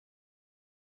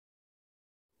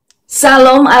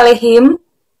Salam Alehim,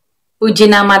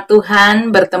 puji nama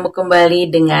Tuhan, bertemu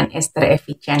kembali dengan Esther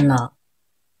Evi Channel.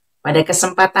 Pada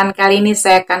kesempatan kali ini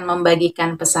saya akan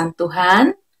membagikan pesan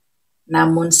Tuhan,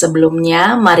 namun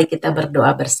sebelumnya mari kita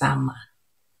berdoa bersama.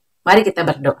 Mari kita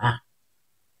berdoa.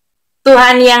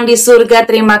 Tuhan yang di surga,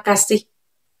 terima kasih.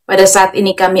 Pada saat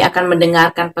ini kami akan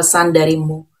mendengarkan pesan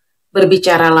dari-Mu.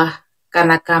 Berbicaralah,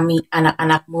 karena kami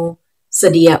anak-anak-Mu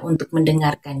sedia untuk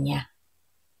mendengarkannya.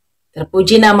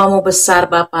 Terpuji namamu besar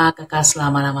Bapa, kekal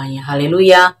selama-lamanya.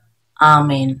 Haleluya.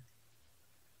 Amin.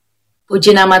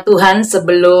 Puji nama Tuhan.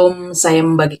 Sebelum saya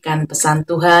membagikan pesan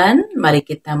Tuhan, mari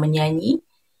kita menyanyi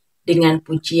dengan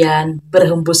pujian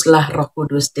Berhembuslah Roh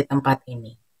Kudus di tempat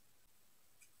ini.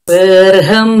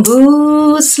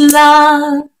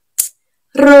 Berhembuslah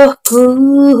Roh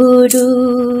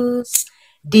Kudus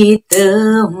di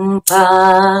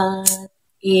tempat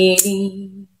ini.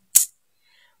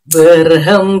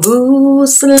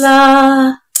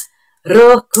 Berhembuslah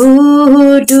Roh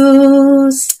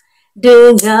Kudus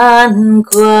dengan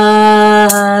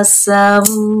kuasa-Mu.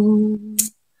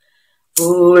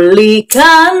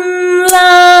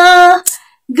 Pulihkanlah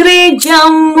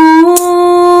gereja-Mu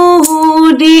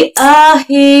di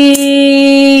akhir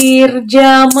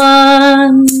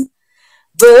zaman.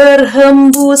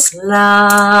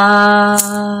 Berhembuslah.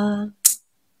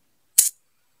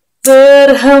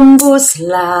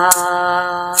 Berhembuslah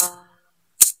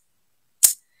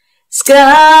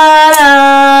sekarang,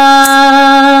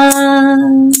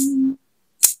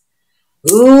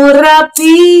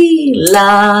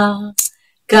 urapilah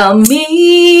kami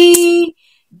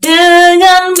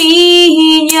dengan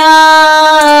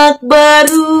minyak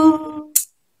baru,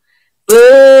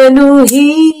 penuhilah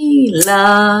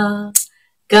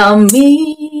kami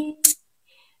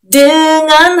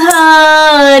dengan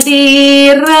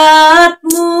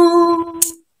hadirat-Mu.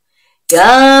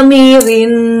 Kami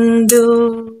rindu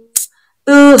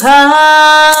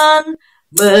Tuhan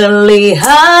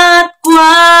melihat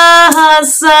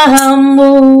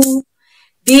kuasa-Mu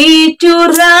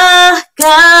dicurahkan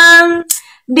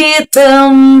di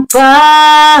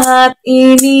tempat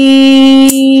ini.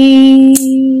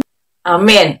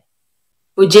 Amin.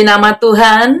 Puji nama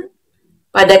Tuhan.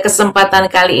 Pada kesempatan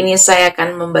kali ini saya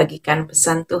akan membagikan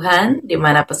pesan Tuhan, di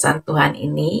mana pesan Tuhan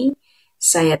ini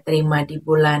saya terima di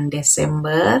bulan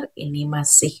Desember. Ini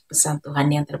masih pesan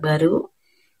Tuhan yang terbaru.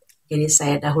 Jadi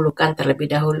saya dahulukan terlebih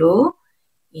dahulu.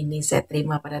 Ini saya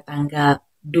terima pada tanggal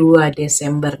 2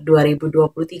 Desember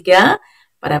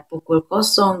 2023 pada pukul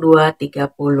 02.30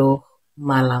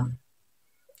 malam.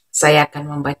 Saya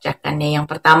akan membacakannya yang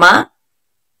pertama.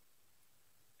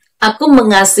 Aku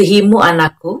mengasihimu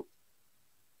anakku.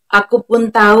 Aku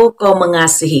pun tahu kau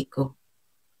mengasihiku.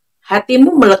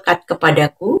 Hatimu melekat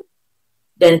kepadaku,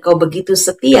 dan kau begitu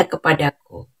setia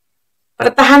kepadaku.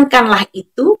 Pertahankanlah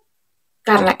itu,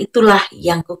 karena itulah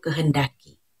yang ku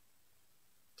kehendaki.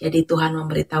 Jadi Tuhan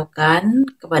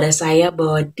memberitahukan kepada saya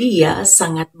bahwa Dia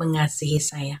sangat mengasihi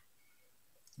saya.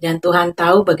 Dan Tuhan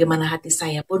tahu bagaimana hati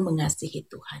saya pun mengasihi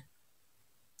Tuhan.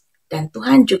 Dan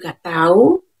Tuhan juga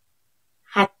tahu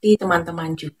hati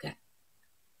teman-teman juga.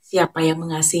 Siapa yang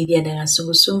mengasihi Dia dengan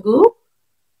sungguh-sungguh,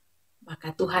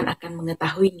 maka Tuhan akan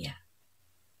mengetahuinya.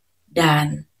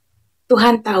 Dan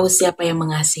Tuhan tahu siapa yang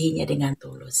mengasihinya dengan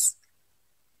tulus.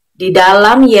 Di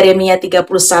dalam Yeremia 31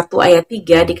 ayat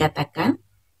 3 dikatakan,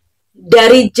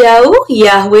 dari jauh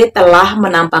Yahweh telah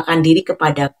menampakkan diri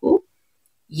kepadaku,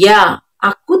 ya,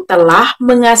 aku telah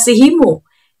mengasihimu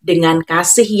dengan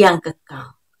kasih yang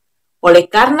kekal.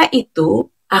 Oleh karena itu,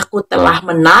 aku telah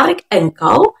menarik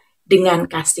engkau dengan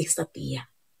kasih setia.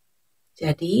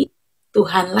 Jadi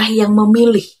Tuhanlah yang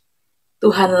memilih,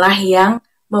 Tuhanlah yang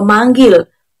memanggil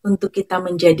untuk kita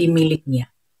menjadi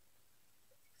miliknya.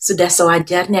 Sudah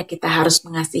sewajarnya kita harus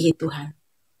mengasihi Tuhan.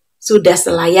 Sudah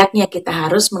selayaknya kita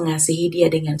harus mengasihi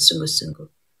Dia dengan sungguh-sungguh.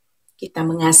 Kita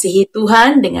mengasihi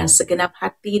Tuhan dengan segenap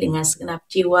hati, dengan segenap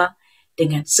jiwa,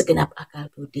 dengan segenap akal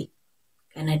budi.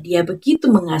 Karena Dia begitu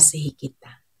mengasihi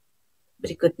kita.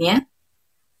 Berikutnya,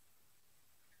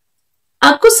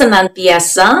 aku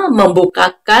senantiasa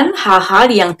membukakan hal-hal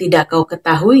yang tidak kau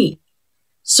ketahui,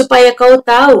 supaya kau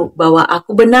tahu bahwa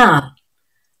aku benar.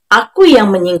 Aku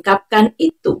yang menyingkapkan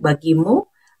itu bagimu,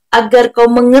 agar kau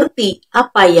mengerti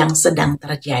apa yang sedang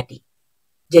terjadi.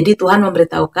 Jadi Tuhan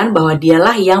memberitahukan bahwa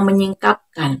Dialah yang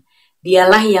menyingkapkan,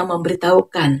 Dialah yang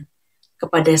memberitahukan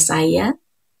kepada saya,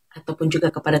 ataupun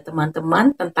juga kepada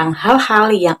teman-teman tentang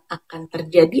hal-hal yang akan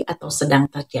terjadi atau sedang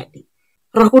terjadi.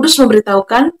 Roh Kudus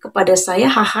memberitahukan kepada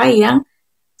saya hal-hal yang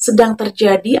sedang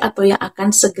terjadi atau yang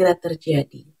akan segera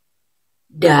terjadi.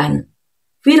 Dan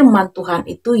firman Tuhan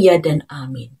itu ya dan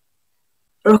amin.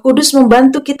 Roh Kudus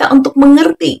membantu kita untuk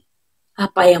mengerti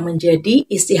apa yang menjadi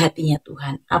isi hatinya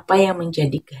Tuhan, apa yang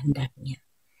menjadi kehendaknya.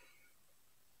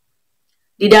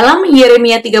 Di dalam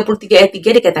Yeremia 33 ayat 3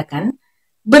 dikatakan,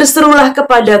 "Berserulah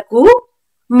kepadaku,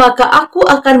 maka aku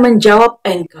akan menjawab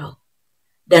engkau,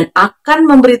 dan akan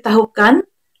memberitahukan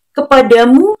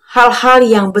kepadamu hal-hal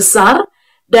yang besar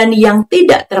dan yang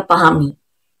tidak terpahami,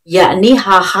 yakni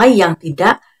hal-hal yang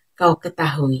tidak kau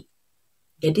ketahui."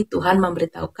 Jadi Tuhan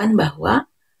memberitahukan bahwa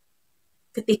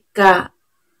ketika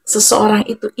seseorang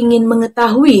itu ingin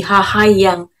mengetahui hal-hal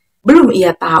yang belum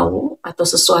ia tahu, atau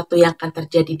sesuatu yang akan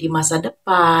terjadi di masa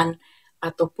depan,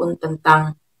 ataupun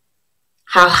tentang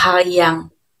hal-hal yang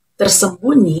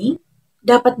tersembunyi,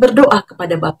 dapat berdoa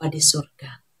kepada Bapa di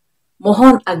surga.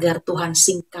 Mohon agar Tuhan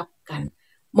singkapkan,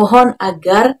 mohon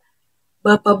agar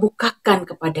Bapa bukakan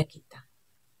kepada kita,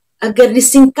 agar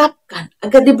disingkapkan,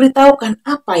 agar diberitahukan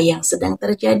apa yang sedang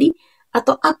terjadi,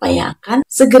 atau apa yang akan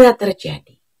segera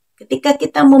terjadi. Ketika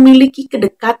kita memiliki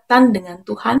kedekatan dengan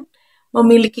Tuhan,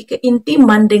 memiliki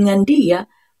keintiman dengan Dia,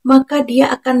 maka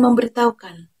Dia akan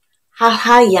memberitahukan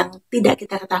hal-hal yang tidak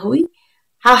kita ketahui,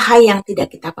 hal-hal yang tidak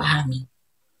kita pahami.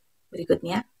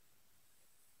 Berikutnya,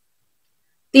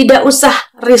 tidak usah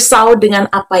risau dengan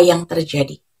apa yang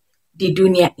terjadi di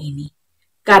dunia ini,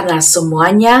 karena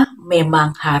semuanya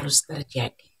memang harus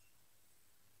terjadi.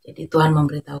 Jadi Tuhan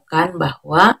memberitahukan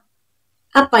bahwa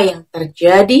apa yang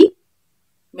terjadi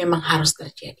memang harus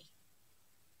terjadi.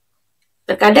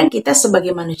 Terkadang kita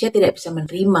sebagai manusia tidak bisa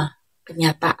menerima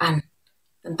kenyataan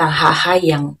tentang hal-hal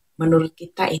yang menurut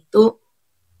kita itu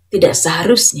tidak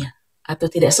seharusnya atau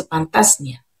tidak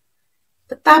sepantasnya.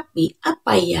 Tetapi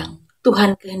apa yang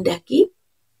Tuhan kehendaki,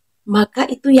 maka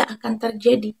itu yang akan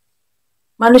terjadi.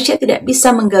 Manusia tidak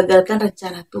bisa menggagalkan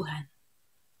rencana Tuhan.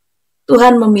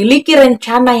 Tuhan memiliki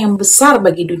rencana yang besar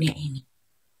bagi dunia ini.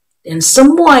 Dan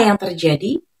semua yang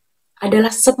terjadi adalah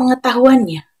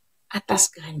sepengetahuannya atas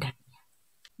kehendaknya.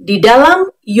 Di dalam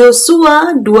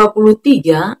Yosua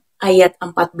 23 ayat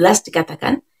 14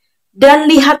 dikatakan, "Dan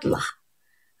lihatlah,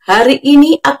 hari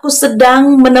ini aku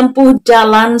sedang menempuh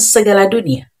jalan segala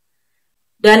dunia.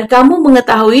 Dan kamu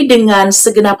mengetahui dengan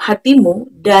segenap hatimu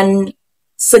dan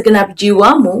segenap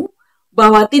jiwamu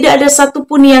bahwa tidak ada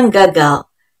satupun yang gagal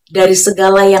dari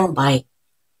segala yang baik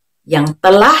yang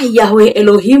telah Yahweh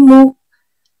Elohimmu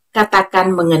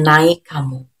katakan mengenai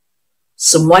kamu.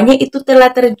 Semuanya itu telah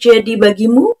terjadi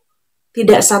bagimu,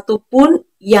 tidak satupun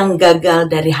yang gagal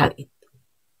dari hal itu."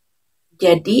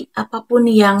 Jadi apapun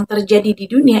yang terjadi di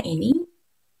dunia ini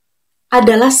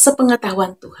adalah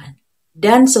sepengetahuan Tuhan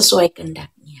dan sesuai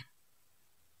kehendaknya.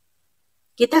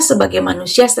 Kita sebagai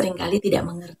manusia seringkali tidak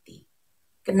mengerti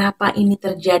kenapa ini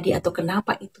terjadi atau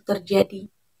kenapa itu terjadi.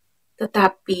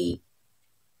 Tetapi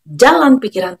jalan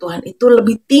pikiran Tuhan itu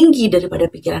lebih tinggi daripada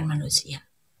pikiran manusia.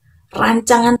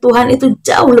 Rancangan Tuhan itu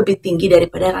jauh lebih tinggi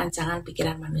daripada rancangan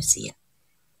pikiran manusia.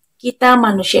 Kita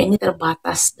manusia ini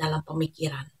terbatas dalam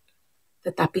pemikiran.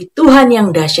 Tetapi Tuhan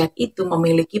yang dahsyat itu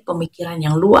memiliki pemikiran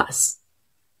yang luas,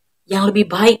 yang lebih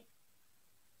baik,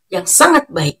 yang sangat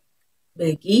baik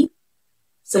bagi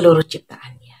seluruh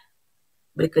ciptaannya.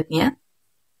 Berikutnya,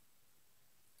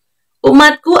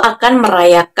 umatku akan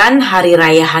merayakan hari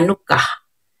raya Hanukkah,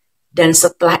 dan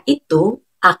setelah itu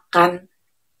akan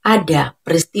ada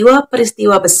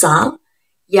peristiwa-peristiwa besar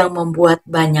yang membuat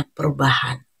banyak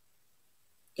perubahan.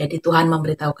 Jadi Tuhan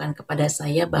memberitahukan kepada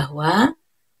saya bahwa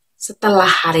setelah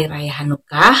hari raya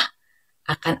Hanukkah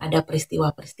akan ada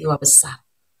peristiwa-peristiwa besar.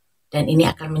 Dan ini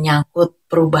akan menyangkut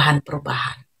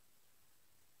perubahan-perubahan.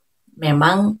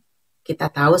 Memang kita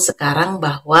tahu sekarang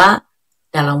bahwa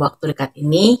dalam waktu dekat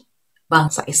ini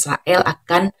bangsa Israel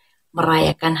akan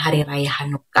merayakan hari raya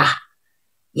Hanukkah,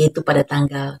 yaitu pada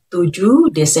tanggal 7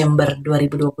 Desember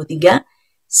 2023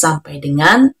 sampai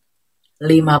dengan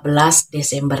 15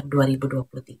 Desember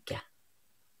 2023.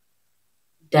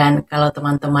 Dan kalau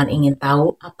teman-teman ingin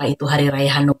tahu apa itu hari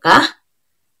raya Hanukkah,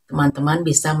 teman-teman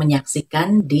bisa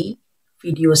menyaksikan di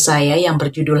video saya yang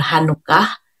berjudul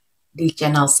Hanukkah di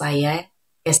channel saya,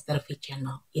 Esther V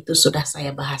Channel. Itu sudah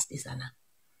saya bahas di sana.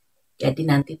 Jadi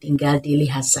nanti tinggal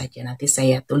dilihat saja, nanti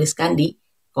saya tuliskan di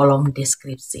kolom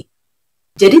deskripsi.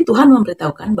 Jadi Tuhan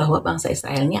memberitahukan bahwa bangsa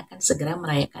Israel ini akan segera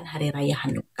merayakan hari raya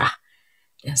Hanukkah.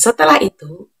 Dan setelah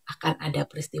itu akan ada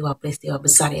peristiwa-peristiwa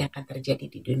besar yang akan terjadi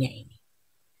di dunia ini.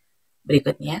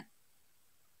 Berikutnya,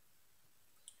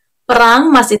 perang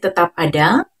masih tetap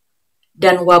ada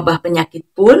dan wabah penyakit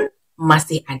pun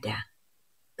masih ada.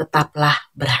 Tetaplah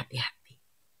berhati-hati.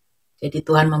 Jadi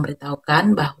Tuhan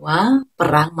memberitahukan bahwa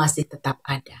perang masih tetap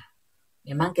ada.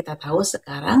 Memang kita tahu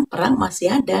sekarang perang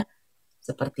masih ada.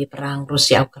 Seperti perang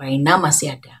Rusia-Ukraina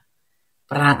masih ada.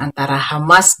 perang antara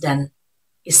Hamas dan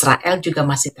Israel juga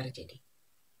masih terjadi.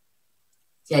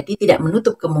 Jadi tidak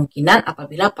menutup kemungkinan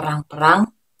apabila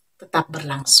perang-perang tetap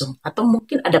berlangsung atau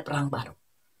mungkin ada perang baru.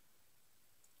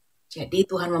 Jadi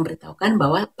Tuhan memberitahukan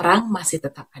bahwa perang masih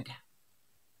tetap ada.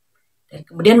 Dan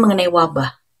kemudian mengenai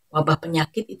wabah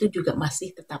penyakit itu juga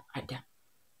masih tetap ada.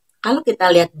 Kalau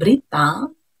kita lihat berita,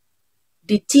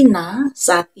 di Cina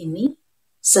saat ini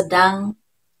sedang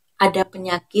ada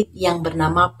penyakit yang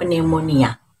bernama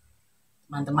pneumonia.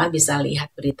 Teman-teman bisa lihat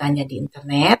beritanya di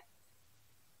internet,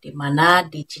 di mana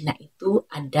di Cina itu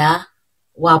ada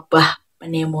wabah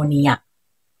pneumonia.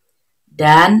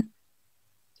 Dan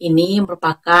ini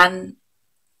merupakan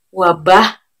wabah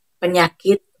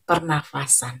penyakit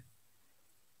pernafasan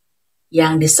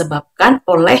yang disebabkan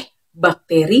oleh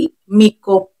bakteri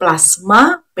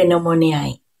Mycoplasma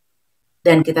pneumoniae.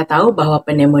 Dan kita tahu bahwa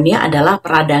pneumonia adalah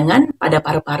peradangan pada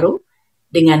paru-paru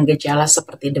dengan gejala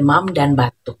seperti demam dan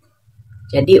batuk.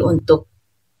 Jadi untuk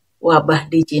wabah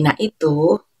di Cina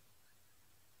itu,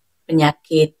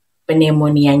 penyakit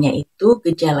pneumonianya itu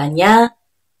gejalanya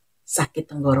sakit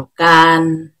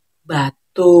tenggorokan,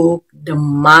 batuk,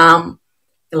 demam,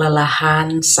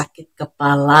 kelelahan, sakit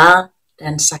kepala,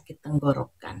 dan sakit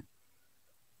tenggorokan.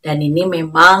 Dan ini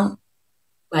memang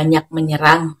banyak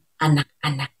menyerang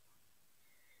anak-anak.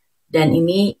 Dan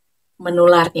ini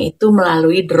menularnya itu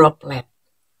melalui droplet.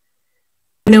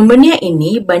 Pneumonia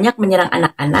ini banyak menyerang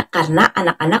anak-anak karena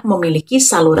anak-anak memiliki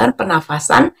saluran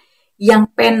pernafasan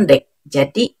yang pendek.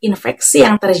 Jadi infeksi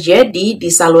yang terjadi di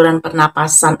saluran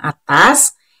pernapasan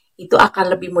atas itu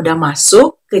akan lebih mudah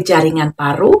masuk ke jaringan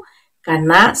paru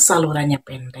karena salurannya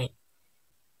pendek.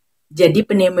 Jadi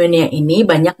pneumonia ini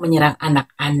banyak menyerang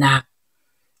anak-anak.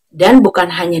 Dan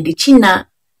bukan hanya di Cina,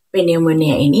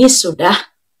 pneumonia ini sudah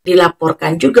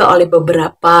dilaporkan juga oleh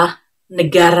beberapa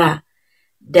negara.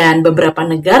 Dan beberapa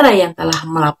negara yang telah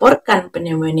melaporkan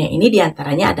pneumonia ini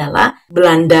diantaranya adalah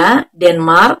Belanda,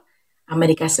 Denmark,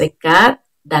 Amerika Serikat,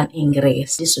 dan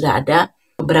Inggris. Jadi sudah ada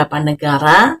beberapa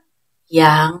negara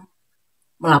yang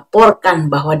melaporkan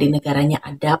bahwa di negaranya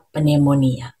ada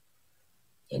pneumonia.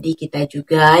 Jadi kita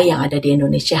juga yang ada di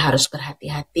Indonesia harus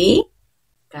berhati-hati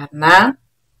karena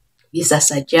bisa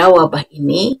saja wabah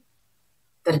ini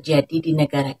terjadi di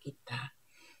negara kita.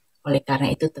 Oleh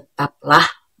karena itu tetaplah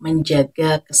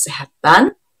menjaga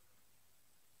kesehatan,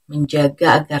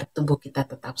 menjaga agar tubuh kita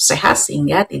tetap sehat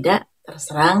sehingga tidak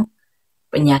terserang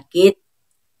penyakit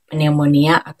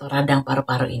pneumonia atau radang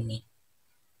paru-paru ini.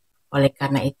 Oleh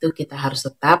karena itu kita harus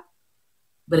tetap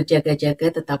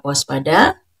berjaga-jaga, tetap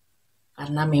waspada,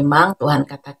 karena memang Tuhan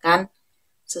katakan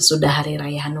sesudah hari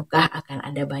raya Hanukah akan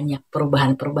ada banyak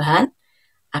perubahan-perubahan,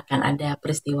 akan ada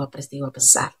peristiwa-peristiwa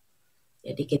besar.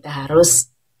 Jadi kita harus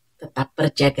tetap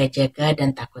berjaga-jaga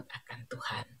dan takut akan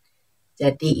Tuhan.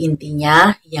 Jadi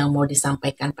intinya yang mau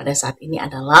disampaikan pada saat ini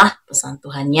adalah pesan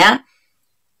Tuhannya,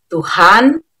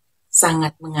 Tuhan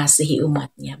sangat mengasihi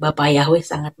umatnya. Bapa Yahweh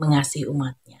sangat mengasihi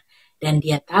umatnya. Dan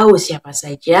dia tahu siapa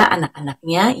saja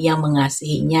anak-anaknya yang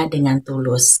mengasihinya dengan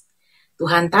tulus.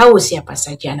 Tuhan tahu siapa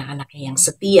saja anak-anaknya yang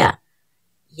setia,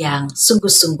 yang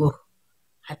sungguh-sungguh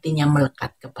hatinya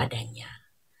melekat kepadanya.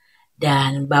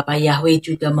 Dan Bapa Yahweh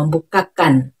juga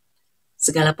membukakan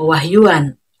segala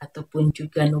pewahyuan ataupun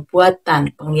juga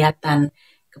nubuatan, penglihatan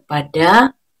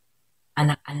kepada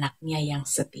anak-anaknya yang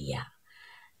setia.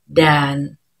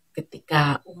 Dan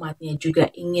ketika umatnya juga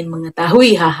ingin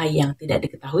mengetahui hal-hal yang tidak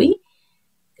diketahui,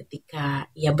 ketika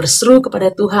ia berseru kepada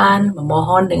Tuhan,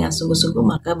 memohon dengan sungguh-sungguh,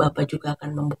 maka Bapa juga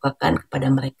akan membukakan kepada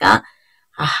mereka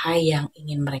hal-hal yang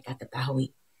ingin mereka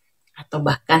ketahui, atau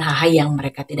bahkan hal-hal yang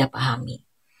mereka tidak pahami.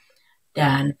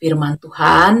 Dan firman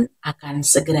Tuhan akan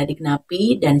segera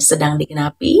digenapi dan sedang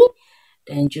digenapi.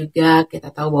 Dan juga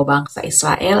kita tahu bahwa bangsa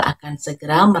Israel akan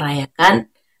segera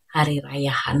merayakan Hari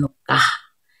Raya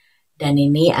Hanukah. Dan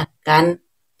ini akan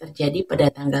terjadi pada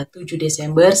tanggal 7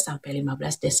 Desember sampai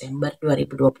 15 Desember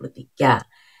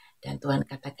 2023. Dan Tuhan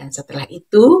katakan setelah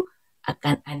itu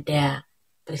akan ada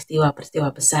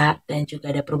peristiwa-peristiwa besar dan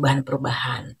juga ada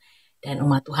perubahan-perubahan. Dan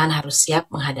umat Tuhan harus siap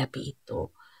menghadapi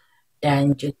itu.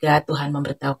 Dan juga Tuhan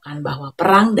memberitahukan bahwa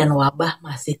perang dan wabah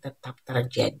masih tetap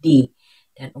terjadi.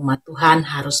 Dan umat Tuhan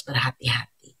harus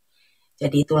berhati-hati.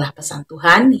 Jadi itulah pesan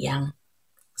Tuhan yang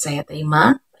saya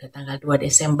terima pada tanggal 2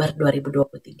 Desember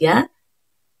 2023.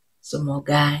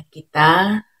 Semoga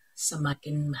kita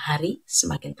semakin hari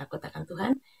semakin takut akan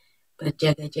Tuhan,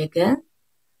 berjaga-jaga,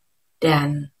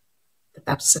 dan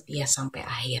tetap setia sampai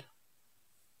akhir.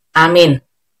 Amin.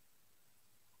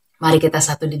 Mari kita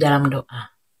satu di dalam doa.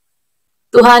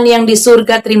 Tuhan yang di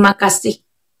surga, terima kasih.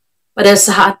 Pada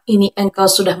saat ini Engkau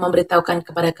sudah memberitahukan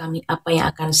kepada kami apa yang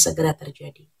akan segera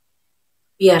terjadi.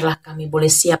 Biarlah kami boleh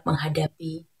siap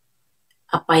menghadapi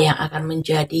apa yang akan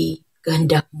menjadi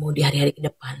kehendak-Mu di hari-hari ke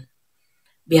depan.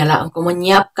 Biarlah Engkau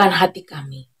menyiapkan hati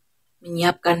kami,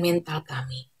 menyiapkan mental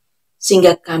kami,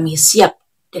 sehingga kami siap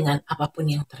dengan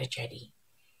apapun yang terjadi.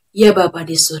 Ya Bapa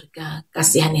di surga,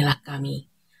 kasihanilah kami.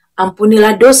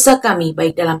 Ampunilah dosa kami,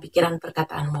 baik dalam pikiran,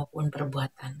 perkataan, maupun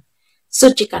perbuatan.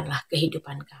 Sucikanlah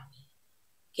kehidupan kami.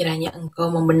 Kiranya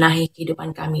Engkau membenahi kehidupan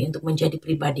kami untuk menjadi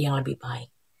pribadi yang lebih baik.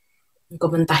 Engkau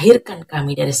mentahirkan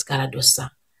kami dari segala dosa,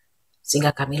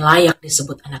 sehingga kami layak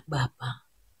disebut anak Bapa.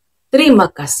 Terima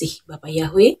kasih Bapa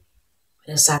Yahweh.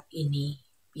 Pada saat ini,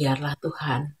 biarlah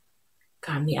Tuhan,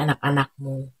 kami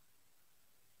anak-anak-Mu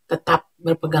tetap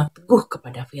berpegang teguh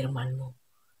kepada firman-Mu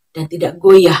dan tidak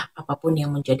goyah apapun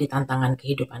yang menjadi tantangan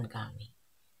kehidupan kami.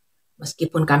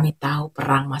 Meskipun kami tahu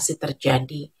perang masih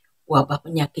terjadi, wabah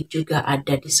penyakit juga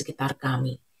ada di sekitar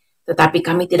kami, tetapi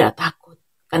kami tidak takut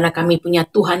karena kami punya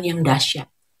Tuhan yang dahsyat,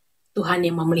 Tuhan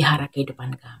yang memelihara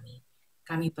kehidupan kami.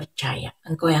 Kami percaya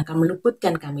Engkau yang akan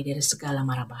meluputkan kami dari segala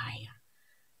mara bahaya.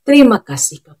 Terima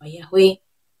kasih Bapak Yahweh,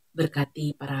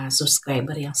 berkati para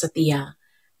subscriber yang setia,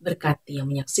 berkati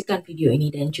yang menyaksikan video ini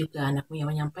dan juga anak-Mu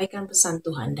yang menyampaikan pesan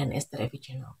Tuhan dan Esther Evi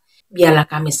Channel. Biarlah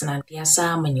kami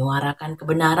senantiasa menyuarakan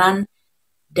kebenaran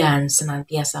dan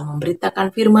senantiasa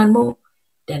memberitakan firman-Mu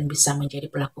dan bisa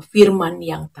menjadi pelaku firman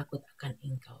yang takut akan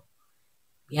Engkau.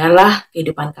 Biarlah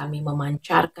kehidupan kami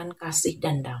memancarkan kasih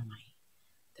dan damai.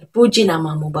 Terpuji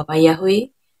nama-Mu Bapa Yahweh,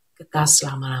 kekal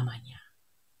selama-lamanya.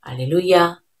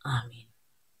 Haleluya, amin.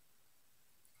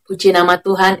 Puji nama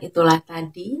Tuhan, itulah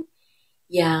tadi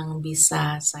yang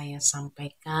bisa saya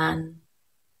sampaikan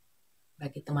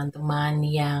bagi teman-teman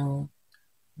yang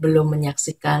belum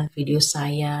menyaksikan video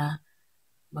saya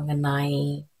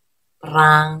mengenai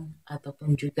perang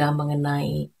ataupun juga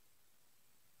mengenai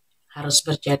harus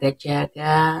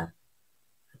berjaga-jaga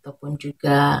ataupun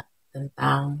juga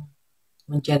tentang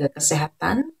menjaga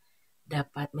kesehatan,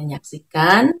 dapat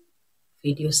menyaksikan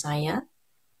video saya.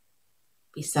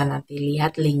 Bisa nanti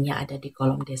lihat linknya ada di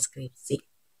kolom deskripsi.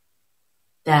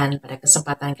 Dan pada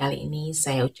kesempatan kali ini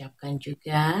saya ucapkan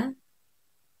juga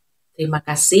terima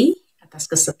kasih atas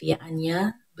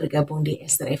kesetiaannya bergabung di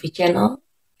Esther Evi Channel.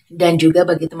 Dan juga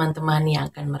bagi teman-teman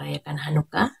yang akan merayakan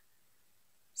Hanukkah,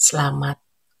 selamat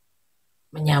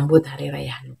menyambut Hari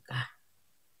Raya Hanukkah.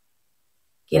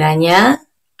 Kiranya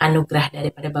anugerah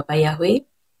daripada Bapa Yahweh,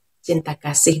 cinta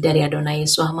kasih dari Adonai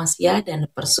Yesus Hamasiah, dan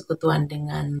persekutuan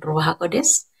dengan Ruach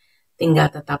HaKodes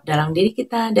tinggal tetap dalam diri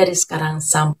kita dari sekarang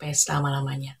sampai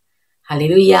selama-lamanya.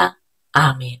 Haleluya,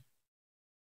 amin.